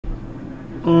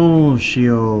Oh,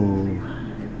 show.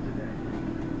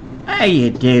 How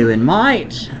you doing,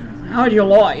 mates? How'd you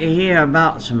like to hear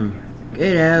about some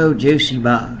good old juicy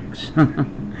bugs?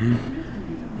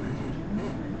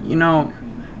 You know,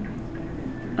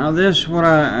 now this what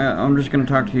I'm just going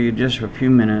to talk to you just for a few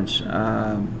minutes.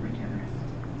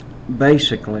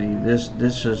 Basically,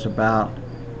 this is about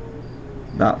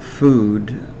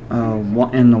food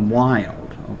in the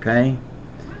wild. Okay.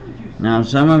 Now,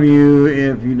 some of you,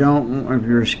 if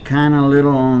you're kind of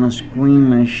little on the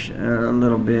squeamish a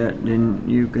little bit, then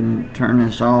you can turn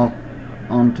this off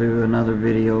onto another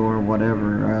video or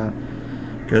whatever.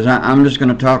 Because I'm just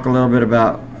going to talk a little bit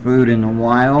about food in the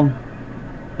wild,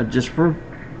 just for a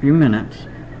few minutes.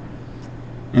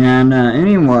 And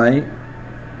anyway,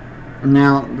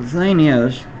 now the thing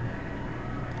is,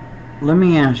 let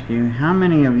me ask you, how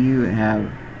many of you have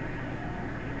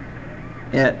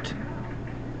ate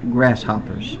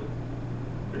grasshoppers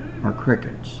or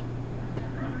crickets?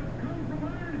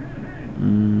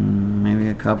 Maybe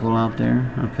a couple out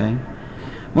there. Okay.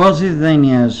 Well, see, the thing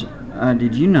is,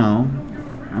 did you know,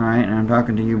 alright, and I'm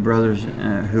talking to you brothers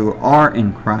who are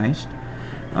in Christ,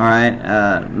 alright,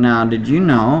 now did you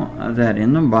know that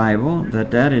in the Bible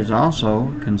that is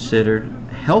also considered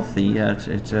healthy?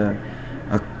 It's a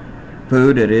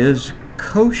food that is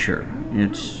kosher.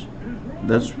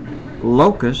 That's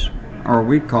locusts, or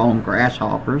we call them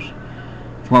grasshoppers.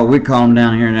 It's what we call them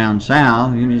down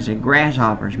south. You just say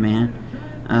grasshoppers, man.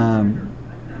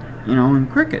 And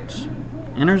crickets.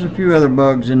 And there's a few other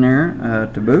bugs in there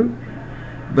to boot.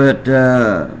 But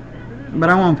I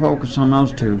want to focus on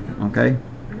those two, okay?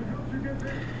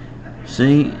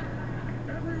 See,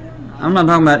 I'm not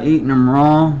talking about eating them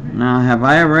raw. Now, have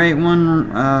I ever ate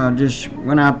one? Just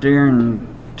went out there and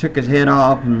took his head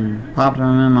off and popped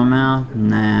them in my mouth?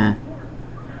 Nah.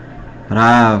 But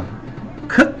I've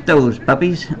cooked those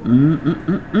puppies.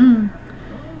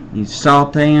 You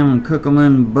saute them and cook them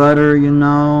in butter,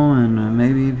 and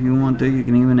maybe if you want to, you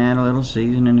can even add a little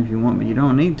seasoning if you want, but you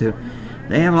don't need to.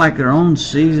 They have like their own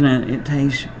seasoning. It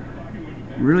tastes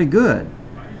really good.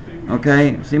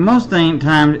 Okay? See, most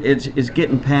times it's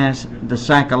getting past the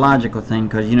psychological thing,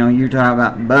 because, you're talking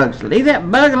about bugs. Leave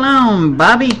that bug alone,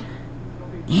 Bobby.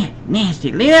 Yeah,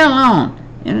 nasty. Leave it alone.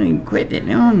 You quit it.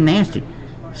 No, nasty.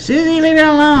 Susie, leave it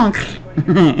alone.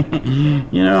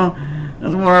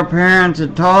 That's what our parents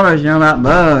had taught us, about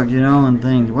bugs, and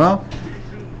things. Well,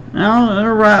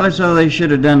 rightly so, they should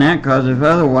have done that, because if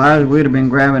otherwise, we'd have been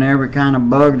grabbing every kind of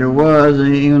bug there was,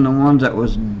 even the ones that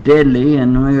was deadly,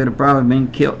 and we would have probably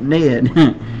been killed dead,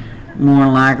 more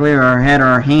likely, or had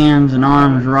our hands and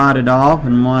arms rotted off,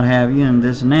 and what have you, and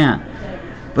this and that.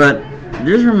 But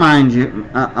just reminds you,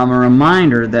 I'm a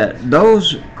reminder that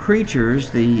those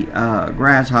creatures, the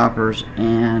grasshoppers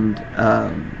and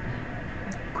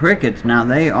crickets, now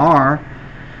they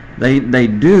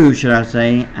do, should I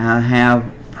say, have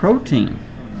protein,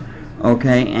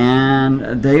 okay,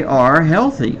 and they are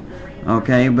healthy,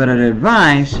 okay, but at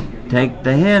advice, take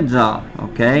the heads off,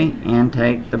 okay, and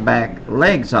take the back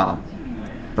legs off,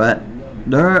 but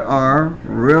they are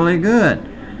really good.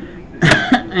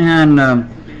 And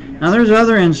now there's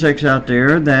other insects out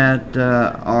there that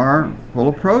are full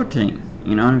of protein,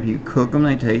 and if you cook them,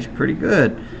 they taste pretty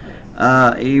good.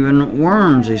 Even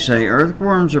worms, they say,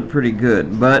 earthworms are pretty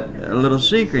good, but a little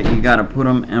secret, you got to put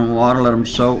them in water, let them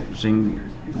soak, so you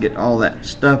can get all that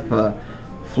stuff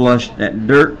flushed, that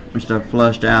dirt and stuff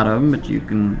flushed out of them. But you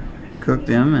can cook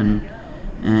them and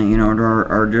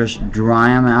or just dry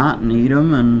them out and eat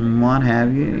them and what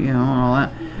have you, and all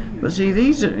that. But see,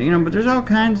 these are, but there's all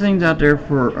kinds of things out there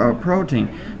for protein.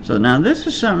 So now this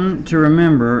is something to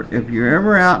remember if you're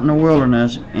ever out in the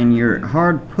wilderness and you're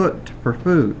hard put for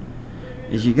food,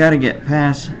 is you got to get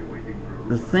past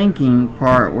the thinking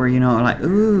part where, like,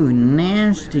 ooh,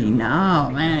 nasty, no,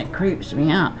 man, it creeps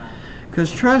me out.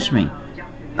 Because trust me,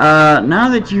 now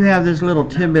that you have this little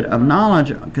tidbit of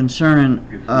knowledge concerning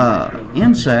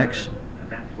insects,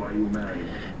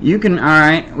 you can,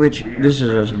 alright, which this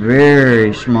is a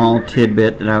very small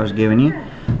tidbit that I was giving you,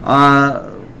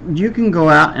 you can go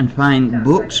out and find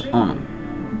books on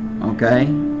them, okay?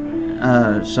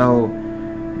 So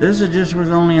this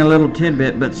was only a little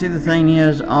tidbit, but see, the thing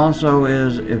is, also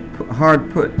is, if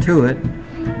hard put to it,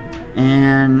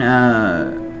 and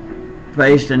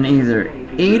faced in either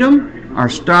eat them or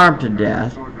starve to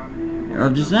death,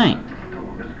 it'll just ain't.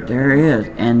 There it is,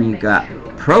 and you got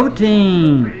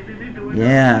protein.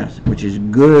 Yes, which is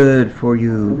good for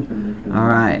you.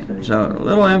 Alright, so a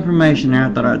little information there I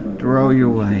thought I'd throw your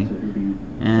way.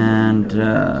 And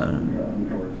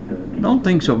don't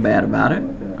think so bad about it.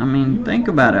 I mean, think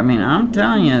about it. I mean, I'm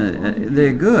telling you,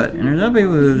 they're good. And there's other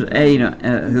people who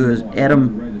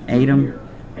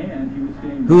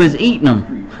has eaten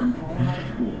them,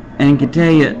 and can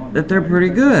tell you that they're pretty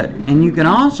good. And you can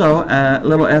also,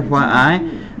 little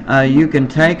FYI, you can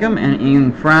take them and you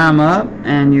can fry them up,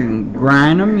 and you can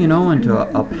grind them, you know, into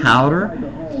a powder.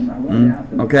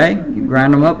 Okay, you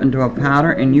grind them up into a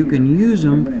powder, and you can use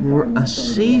them for a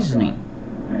seasoning.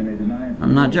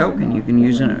 I'm not joking. You can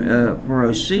use it for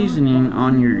a seasoning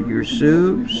on your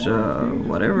soups,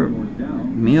 whatever,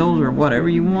 meals or whatever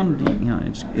you want to eat. You know,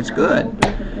 it's good.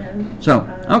 So,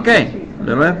 okay,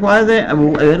 little FYI there,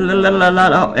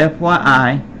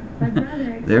 FYI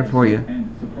there for you.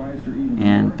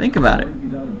 And think about it.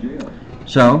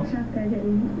 So,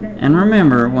 and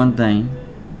remember one thing.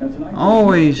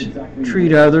 Always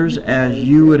treat others as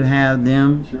you would have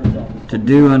them to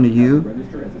do unto you,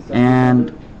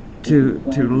 and to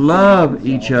love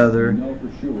each other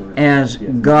as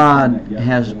God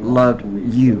has loved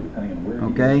you.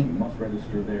 Okay?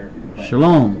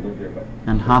 Shalom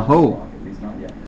and ha-ho.